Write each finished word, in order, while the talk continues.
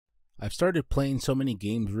I've started playing so many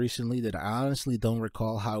games recently that I honestly don't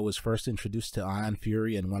recall how I was first introduced to Ion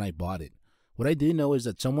Fury and when I bought it. What I do know is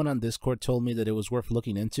that someone on Discord told me that it was worth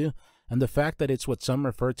looking into, and the fact that it's what some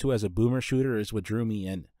refer to as a boomer shooter is what drew me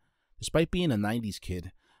in. Despite being a 90s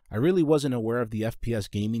kid, I really wasn't aware of the FPS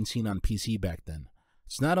gaming scene on PC back then.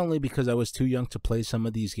 It's not only because I was too young to play some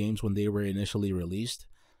of these games when they were initially released,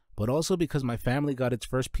 but also because my family got its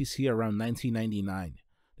first PC around 1999.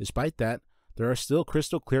 Despite that, there are still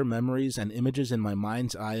crystal clear memories and images in my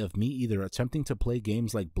mind's eye of me either attempting to play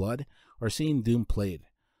games like Blood or seeing Doom played.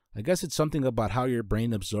 I guess it's something about how your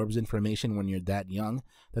brain absorbs information when you're that young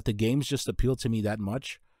that the games just appeal to me that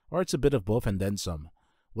much, or it's a bit of both and then some.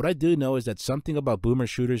 What I do know is that something about boomer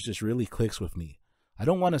shooters just really clicks with me. I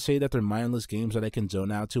don't want to say that they're mindless games that I can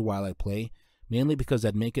zone out to while I play, mainly because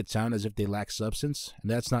that'd make it sound as if they lack substance,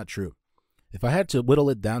 and that's not true. If I had to whittle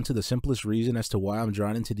it down to the simplest reason as to why I'm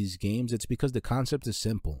drawn into these games, it's because the concept is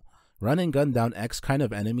simple. Run and gun down X kind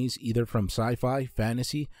of enemies either from sci-fi,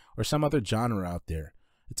 fantasy, or some other genre out there.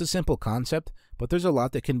 It's a simple concept, but there's a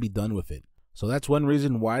lot that can be done with it. So that's one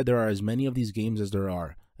reason why there are as many of these games as there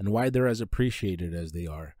are, and why they're as appreciated as they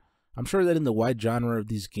are. I'm sure that in the wide genre of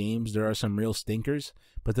these games there are some real stinkers,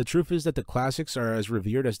 but the truth is that the classics are as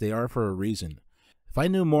revered as they are for a reason. If I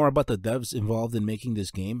knew more about the devs involved in making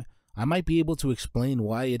this game, I might be able to explain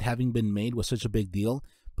why it having been made was such a big deal,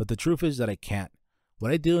 but the truth is that I can't.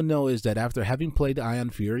 What I do know is that after having played Ion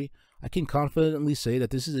Fury, I can confidently say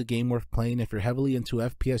that this is a game worth playing if you're heavily into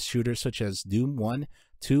FPS shooters such as Doom 1,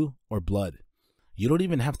 2, or Blood. You don't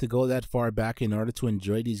even have to go that far back in order to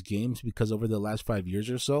enjoy these games because over the last 5 years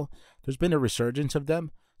or so, there's been a resurgence of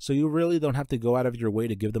them, so you really don't have to go out of your way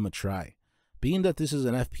to give them a try. Being that this is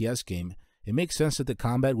an FPS game, it makes sense that the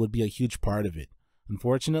combat would be a huge part of it.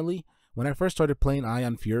 Unfortunately, when I first started playing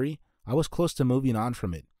Ion Fury, I was close to moving on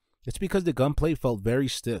from it. It's because the gunplay felt very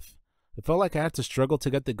stiff. It felt like I had to struggle to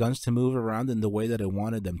get the guns to move around in the way that I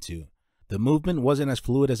wanted them to. The movement wasn't as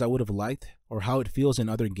fluid as I would have liked, or how it feels in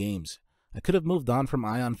other games. I could have moved on from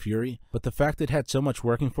Ion Fury, but the fact it had so much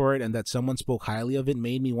working for it and that someone spoke highly of it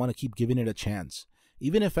made me want to keep giving it a chance.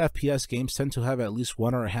 Even if FPS games tend to have at least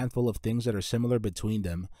one or a handful of things that are similar between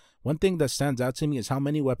them, one thing that stands out to me is how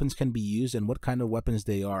many weapons can be used and what kind of weapons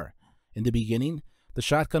they are. In the beginning, the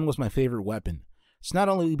shotgun was my favorite weapon. It's not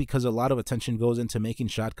only because a lot of attention goes into making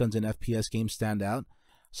shotguns in FPS games stand out,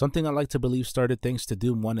 something I like to believe started thanks to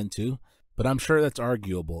Doom 1 and 2, but I'm sure that's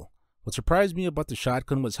arguable. What surprised me about the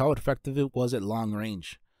shotgun was how effective it was at long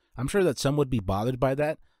range. I'm sure that some would be bothered by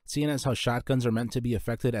that, seeing as how shotguns are meant to be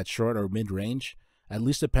effective at short or mid-range, at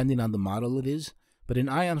least depending on the model it is, but in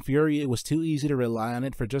Ion Fury it was too easy to rely on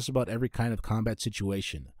it for just about every kind of combat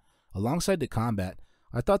situation. Alongside the combat,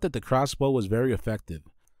 I thought that the crossbow was very effective.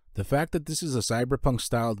 The fact that this is a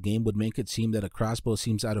cyberpunk-styled game would make it seem that a crossbow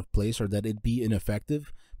seems out of place or that it'd be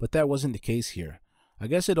ineffective, but that wasn't the case here. I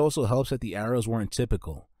guess it also helps that the arrows weren't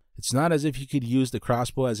typical. It's not as if you could use the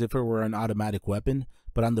crossbow as if it were an automatic weapon,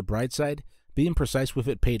 but on the bright side, being precise with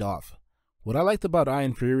it paid off. What I liked about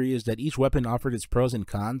Ion Fury is that each weapon offered its pros and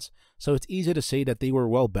cons, so it's easy to say that they were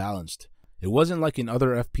well balanced. It wasn't like in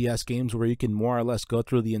other FPS games where you can more or less go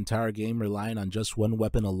through the entire game relying on just one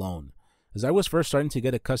weapon alone. As I was first starting to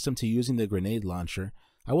get accustomed to using the grenade launcher,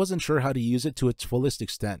 I wasn't sure how to use it to its fullest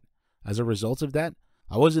extent. As a result of that,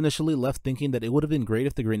 I was initially left thinking that it would have been great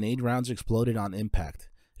if the grenade rounds exploded on impact.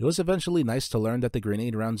 It was eventually nice to learn that the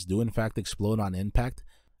grenade rounds do in fact explode on impact,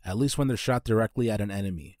 at least when they're shot directly at an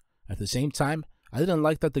enemy. At the same time, I didn't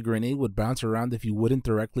like that the grenade would bounce around if you wouldn't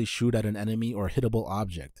directly shoot at an enemy or hittable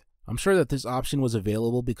object. I'm sure that this option was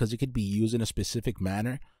available because it could be used in a specific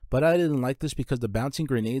manner, but I didn't like this because the bouncing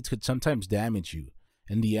grenades could sometimes damage you.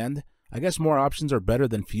 In the end, I guess more options are better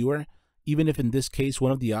than fewer, even if in this case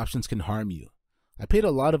one of the options can harm you. I paid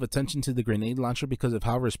a lot of attention to the grenade launcher because of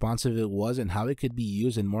how responsive it was and how it could be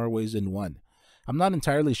used in more ways than one. I'm not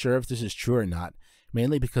entirely sure if this is true or not,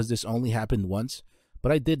 mainly because this only happened once,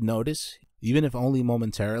 but I did notice, even if only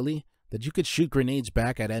momentarily, that you could shoot grenades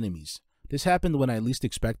back at enemies. This happened when I least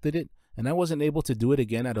expected it, and I wasn't able to do it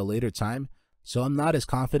again at a later time, so I'm not as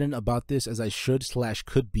confident about this as I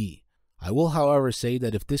should/could be. I will however say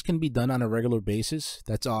that if this can be done on a regular basis,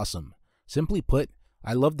 that's awesome. Simply put,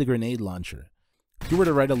 I love the grenade launcher. If you were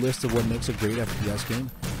to write a list of what makes a great FPS game,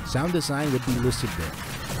 sound design would be listed there.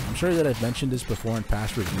 I'm sure that I've mentioned this before in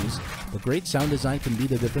past reviews, but great sound design can be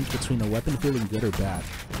the difference between a weapon feeling good or bad.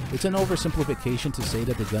 It's an oversimplification to say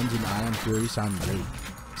that the guns in Ion Fury sound great.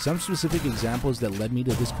 Some specific examples that led me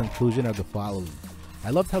to this conclusion are the following. I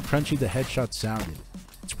loved how crunchy the headshots sounded.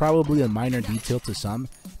 It's probably a minor detail to some,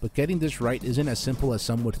 but getting this right isn't as simple as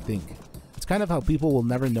some would think. It's kind of how people will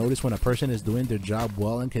never notice when a person is doing their job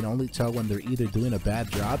well and can only tell when they're either doing a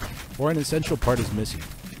bad job or an essential part is missing.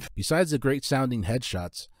 Besides the great sounding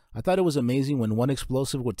headshots, I thought it was amazing when one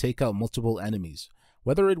explosive would take out multiple enemies.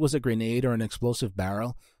 Whether it was a grenade or an explosive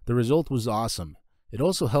barrel, the result was awesome. It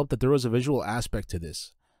also helped that there was a visual aspect to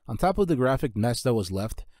this. On top of the graphic mess that was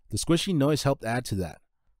left, the squishy noise helped add to that.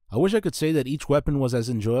 I wish I could say that each weapon was as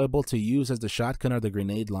enjoyable to use as the shotgun or the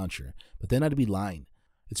grenade launcher, but then I'd be lying.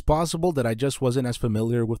 It's possible that I just wasn't as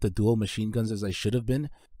familiar with the dual machine guns as I should have been,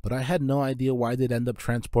 but I had no idea why they'd end up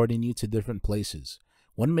transporting you to different places.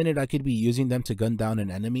 One minute I could be using them to gun down an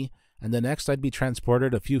enemy, and the next I'd be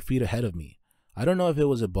transported a few feet ahead of me. I don't know if it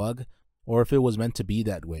was a bug, or if it was meant to be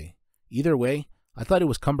that way. Either way, I thought it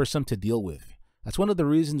was cumbersome to deal with. That's one of the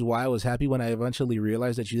reasons why I was happy when I eventually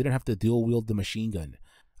realized that you didn't have to dual wield the machine gun.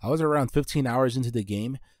 I was around 15 hours into the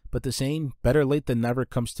game, but the saying, better late than never,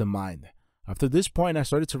 comes to mind. After this point, I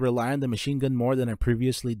started to rely on the machine gun more than I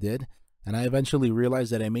previously did, and I eventually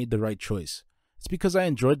realized that I made the right choice. It's because I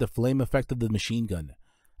enjoyed the flame effect of the machine gun.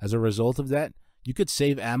 As a result of that, you could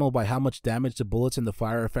save ammo by how much damage the bullets and the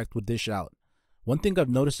fire effect would dish out. One thing I've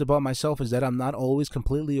noticed about myself is that I'm not always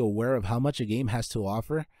completely aware of how much a game has to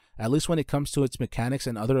offer, at least when it comes to its mechanics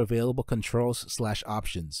and other available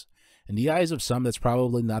controls/options. In the eyes of some, that's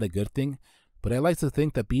probably not a good thing, but I like to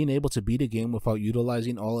think that being able to beat a game without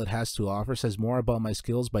utilizing all it has to offer says more about my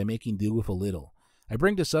skills by making do with a little. I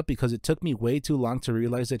bring this up because it took me way too long to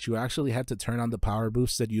realize that you actually had to turn on the power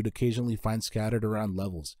boosts that you'd occasionally find scattered around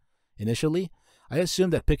levels. Initially, I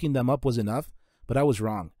assumed that picking them up was enough, but I was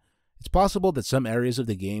wrong. It's possible that some areas of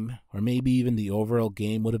the game, or maybe even the overall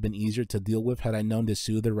game, would have been easier to deal with had I known this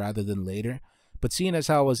sooner rather than later, but seeing as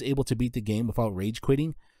how I was able to beat the game without rage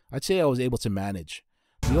quitting, I'd say I was able to manage.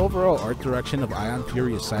 The overall art direction of Ion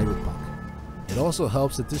Fury is cyberpunk. It also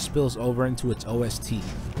helps that this spills over into its OST.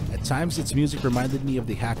 At times its music reminded me of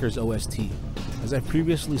the Hacker's OST. As I've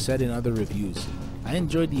previously said in other reviews, I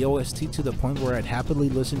enjoyed the OST to the point where I'd happily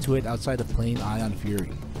listen to it outside of playing Ion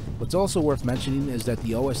Fury. What's also worth mentioning is that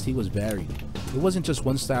the OST was varied. It wasn't just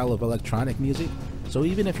one style of electronic music, so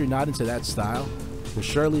even if you're not into that style, there's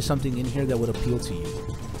surely something in here that would appeal to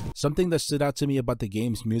you. Something that stood out to me about the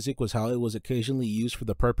game's music was how it was occasionally used for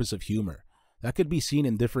the purpose of humor. That could be seen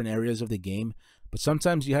in different areas of the game, but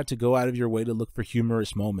sometimes you had to go out of your way to look for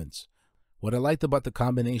humorous moments. What I liked about the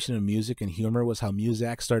combination of music and humor was how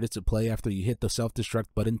Muzak started to play after you hit the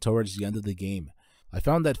self-destruct button towards the end of the game. I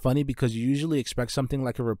found that funny because you usually expect something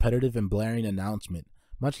like a repetitive and blaring announcement,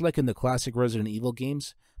 much like in the classic Resident Evil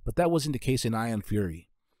games, but that wasn't the case in Ion Fury.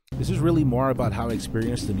 This is really more about how I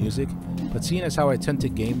experience the music, but seeing as how I tend to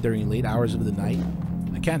game during late hours of the night,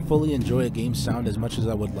 I can't fully enjoy a game's sound as much as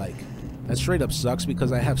I would like. That straight up sucks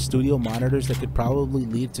because I have studio monitors that could probably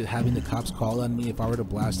lead to having the cops call on me if I were to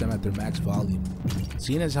blast them at their max volume.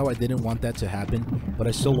 Seeing as how I didn't want that to happen, but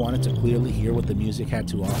I still wanted to clearly hear what the music had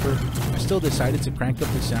to offer, I still decided to crank up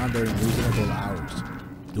the sound during reasonable hours.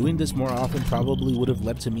 Doing this more often probably would have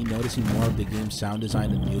led to me noticing more of the game's sound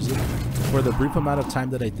design and music, but for the brief amount of time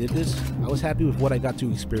that I did this, I was happy with what I got to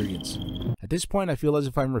experience. At this point, I feel as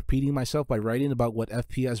if I'm repeating myself by writing about what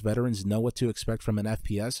FPS veterans know what to expect from an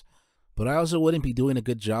FPS, but I also wouldn't be doing a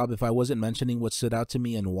good job if I wasn't mentioning what stood out to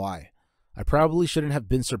me and why. I probably shouldn't have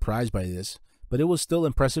been surprised by this, but it was still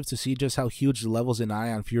impressive to see just how huge the levels in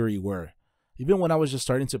Ion Fury were. Even when I was just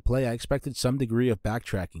starting to play, I expected some degree of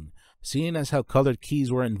backtracking, seeing as how colored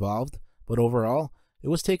keys were involved, but overall, it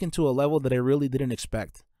was taken to a level that I really didn't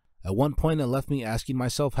expect. At one point, it left me asking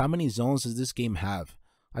myself, how many zones does this game have?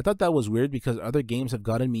 I thought that was weird because other games have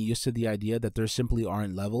gotten me used to the idea that there simply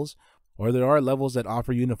aren't levels, or there are levels that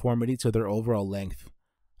offer uniformity to their overall length.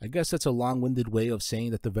 I guess that's a long-winded way of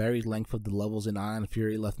saying that the varied length of the levels in Ion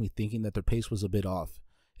Fury left me thinking that their pace was a bit off.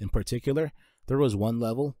 In particular, there was one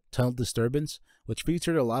level, Tunnel Disturbance, which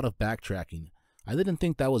featured a lot of backtracking. I didn't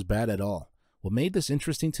think that was bad at all. What made this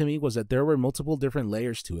interesting to me was that there were multiple different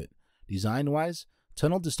layers to it. Design-wise,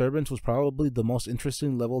 Tunnel Disturbance was probably the most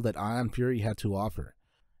interesting level that Ion Fury had to offer.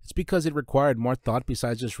 It's because it required more thought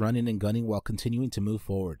besides just running and gunning while continuing to move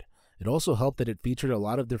forward. It also helped that it featured a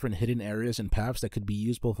lot of different hidden areas and paths that could be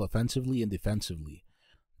used both offensively and defensively.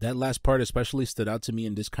 That last part especially stood out to me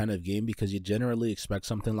in this kind of game because you generally expect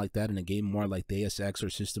something like that in a game more like Deus Ex or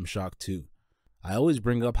System Shock 2. I always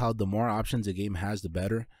bring up how the more options a game has, the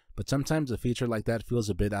better, but sometimes a feature like that feels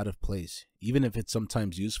a bit out of place, even if it's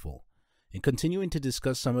sometimes useful. In continuing to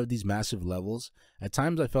discuss some of these massive levels, at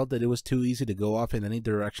times I felt that it was too easy to go off in any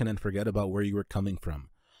direction and forget about where you were coming from.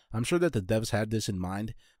 I'm sure that the devs had this in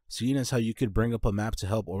mind, seeing as how you could bring up a map to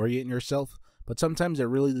help orient yourself, but sometimes it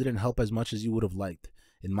really didn't help as much as you would have liked.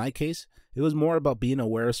 In my case, it was more about being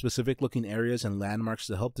aware of specific looking areas and landmarks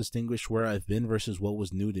to help distinguish where I've been versus what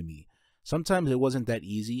was new to me. Sometimes it wasn't that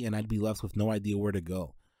easy and I'd be left with no idea where to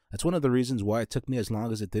go. That's one of the reasons why it took me as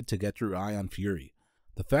long as it did to get through Ion Fury.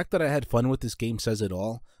 The fact that I had fun with this game says it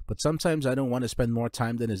all, but sometimes I don't want to spend more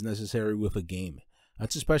time than is necessary with a game.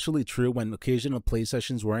 That's especially true when occasional play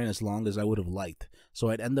sessions weren't as long as I would have liked, so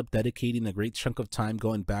I'd end up dedicating a great chunk of time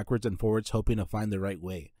going backwards and forwards hoping to find the right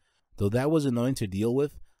way. Though that was annoying to deal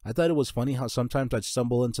with, I thought it was funny how sometimes I'd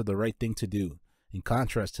stumble into the right thing to do. In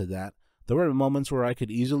contrast to that, there were moments where I could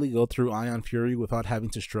easily go through Ion Fury without having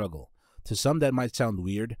to struggle. To some that might sound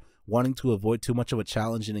weird, wanting to avoid too much of a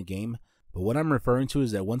challenge in a game, but what I'm referring to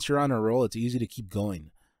is that once you're on a roll, it's easy to keep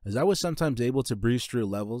going. As I was sometimes able to breeze through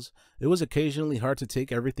levels, it was occasionally hard to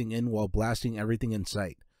take everything in while blasting everything in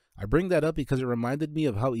sight. I bring that up because it reminded me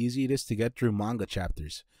of how easy it is to get through manga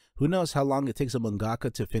chapters. Who knows how long it takes a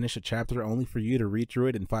mangaka to finish a chapter only for you to read through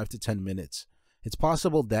it in 5 to 10 minutes. It's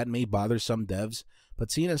possible that may bother some devs,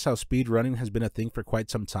 but seeing as how speedrunning has been a thing for quite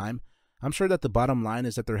some time, I'm sure that the bottom line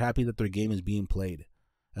is that they're happy that their game is being played.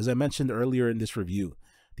 As I mentioned earlier in this review,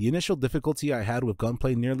 the initial difficulty I had with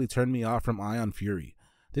gunplay nearly turned me off from Ion Fury.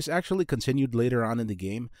 This actually continued later on in the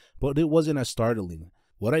game, but it wasn't as startling.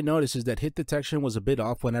 What I noticed is that hit detection was a bit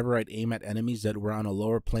off whenever I'd aim at enemies that were on a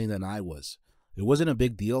lower plane than I was. It wasn't a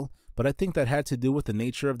big deal, but I think that had to do with the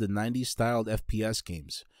nature of the 90s styled FPS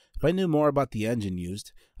games. If I knew more about the engine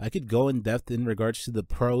used, I could go in depth in regards to the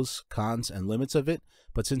pros, cons, and limits of it,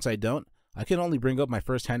 but since I don't, I can only bring up my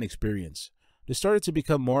first-hand experience. This started to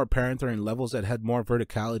become more apparent during levels that had more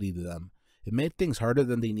verticality to them. It made things harder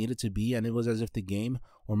than they needed to be, and it was as if the game,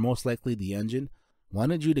 or most likely the engine,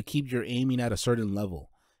 wanted you to keep your aiming at a certain level.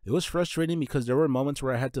 It was frustrating because there were moments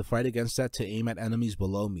where I had to fight against that to aim at enemies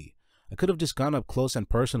below me. I could have just gone up close and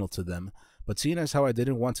personal to them, but seeing as how I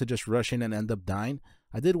didn't want to just rush in and end up dying,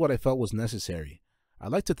 I did what I felt was necessary. I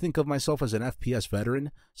like to think of myself as an FPS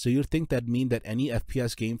veteran, so you'd think that'd mean that any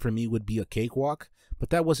FPS game for me would be a cakewalk, but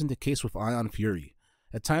that wasn't the case with Ion Fury.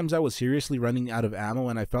 At times I was seriously running out of ammo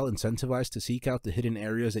and I felt incentivized to seek out the hidden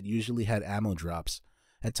areas that usually had ammo drops.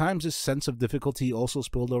 At times this sense of difficulty also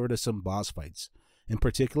spilled over to some boss fights. In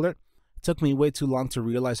particular, it took me way too long to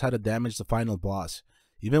realize how to damage the final boss.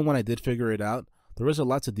 Even when I did figure it out, there was a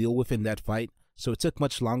lot to deal with in that fight, so it took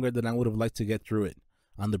much longer than I would have liked to get through it.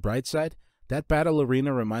 On the bright side, that battle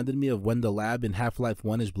arena reminded me of when the lab in Half-Life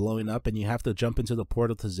 1 is blowing up and you have to jump into the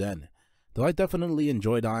portal to Zen. Though I definitely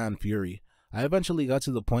enjoyed Ion Fury, I eventually got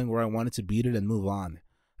to the point where I wanted to beat it and move on.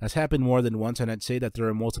 That's happened more than once, and I'd say that there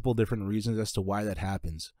are multiple different reasons as to why that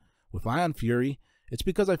happens. With Ion Fury, it's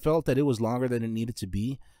because I felt that it was longer than it needed to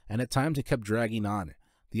be, and at times it kept dragging on.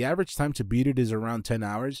 The average time to beat it is around 10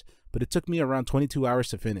 hours, but it took me around 22 hours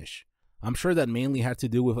to finish. I'm sure that mainly had to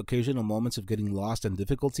do with occasional moments of getting lost and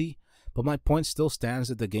difficulty, but my point still stands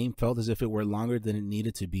that the game felt as if it were longer than it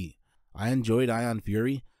needed to be. I enjoyed Ion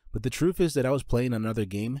Fury, but the truth is that I was playing another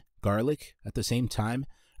game, Garlic, at the same time,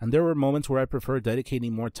 and there were moments where I preferred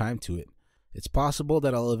dedicating more time to it. It's possible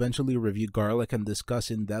that I'll eventually review Garlic and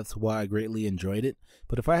discuss in depth why I greatly enjoyed it,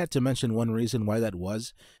 but if I had to mention one reason why that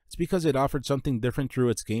was, it's because it offered something different through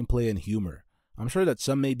its gameplay and humor. I'm sure that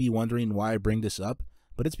some may be wondering why I bring this up,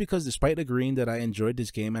 but it's because despite agreeing that I enjoyed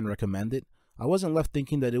this game and recommend it, I wasn't left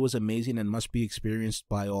thinking that it was amazing and must be experienced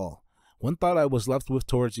by all. One thought I was left with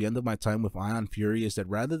towards the end of my time with Ion Fury is that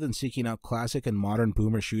rather than seeking out classic and modern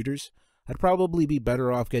boomer shooters, I'd probably be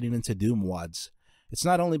better off getting into Doom WODs. It's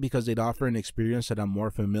not only because they'd offer an experience that I'm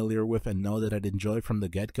more familiar with and know that I'd enjoy from the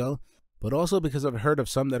get-go, but also because I've heard of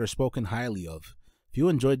some that are spoken highly of. If you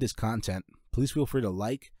enjoyed this content, please feel free to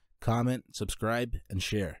like, comment, subscribe, and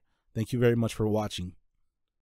share. Thank you very much for watching.